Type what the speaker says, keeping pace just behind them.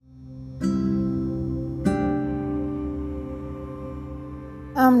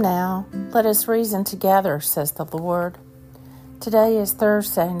Come now, let us reason together, says the Lord. Today is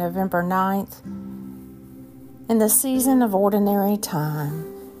Thursday, November 9th, in the season of ordinary time.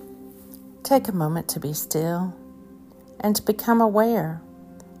 Take a moment to be still and to become aware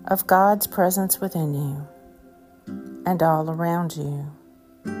of God's presence within you and all around you.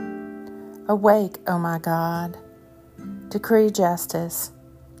 Awake, O my God, decree justice.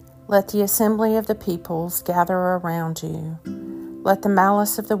 Let the assembly of the peoples gather around you. Let the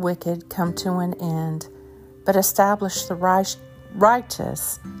malice of the wicked come to an end, but establish the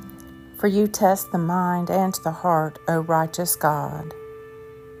righteous, for you test the mind and the heart, O righteous God.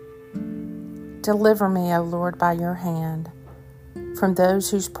 Deliver me, O Lord, by your hand, from those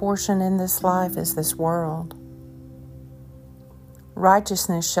whose portion in this life is this world.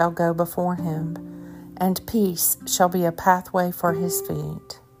 Righteousness shall go before him, and peace shall be a pathway for his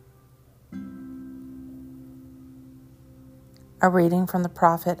feet. A reading from the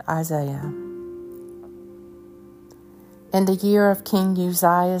prophet Isaiah. In the year of King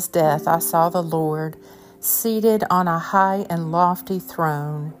Uzziah's death, I saw the Lord seated on a high and lofty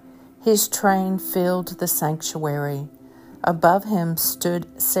throne. His train filled the sanctuary. Above him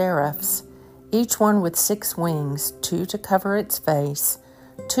stood seraphs, each one with 6 wings, 2 to cover its face,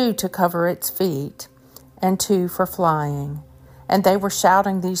 2 to cover its feet, and 2 for flying. And they were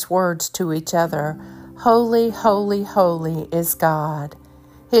shouting these words to each other, Holy, holy, holy is God.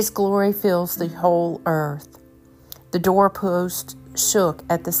 His glory fills the whole earth. The doorpost shook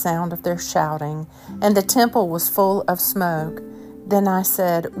at the sound of their shouting, and the temple was full of smoke. Then I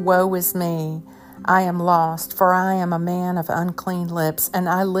said, Woe is me! I am lost, for I am a man of unclean lips, and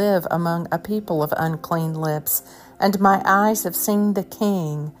I live among a people of unclean lips, and my eyes have seen the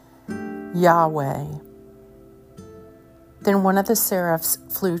King, Yahweh. Then one of the seraphs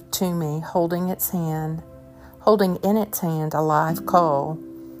flew to me, holding in its hand a live coal,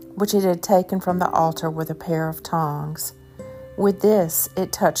 which it had taken from the altar with a pair of tongs. With this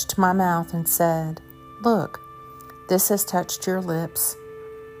it touched my mouth and said, Look, this has touched your lips.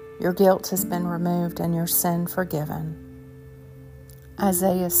 Your guilt has been removed and your sin forgiven.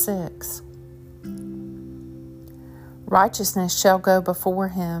 Isaiah 6. Righteousness shall go before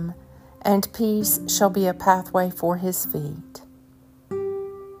him, and peace shall be a pathway for his feet.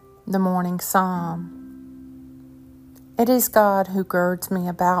 The Morning Psalm. It is God who girds me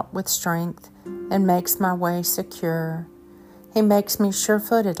about with strength and makes my way secure. He makes me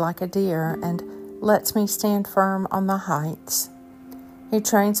sure-footed like a deer and lets me stand firm on the heights. He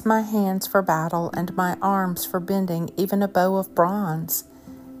trains my hands for battle and my arms for bending even a bow of bronze.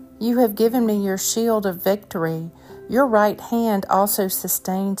 You have given me your shield of victory. Your right hand also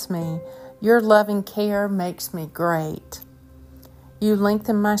sustains me. Your loving care makes me great. You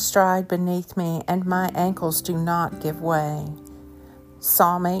lengthen my stride beneath me, and my ankles do not give way.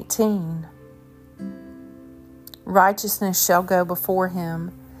 Psalm 18. Righteousness shall go before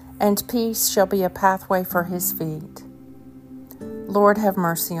him, and peace shall be a pathway for his feet. Lord, have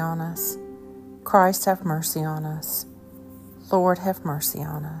mercy on us. Christ, have mercy on us. Lord, have mercy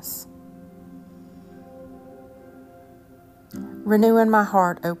on us. Renew in my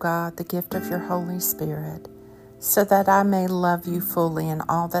heart, O God, the gift of your Holy Spirit, so that I may love you fully in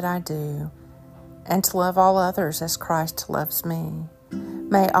all that I do, and to love all others as Christ loves me.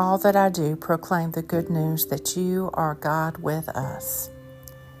 May all that I do proclaim the good news that you are God with us.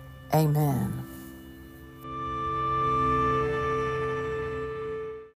 Amen.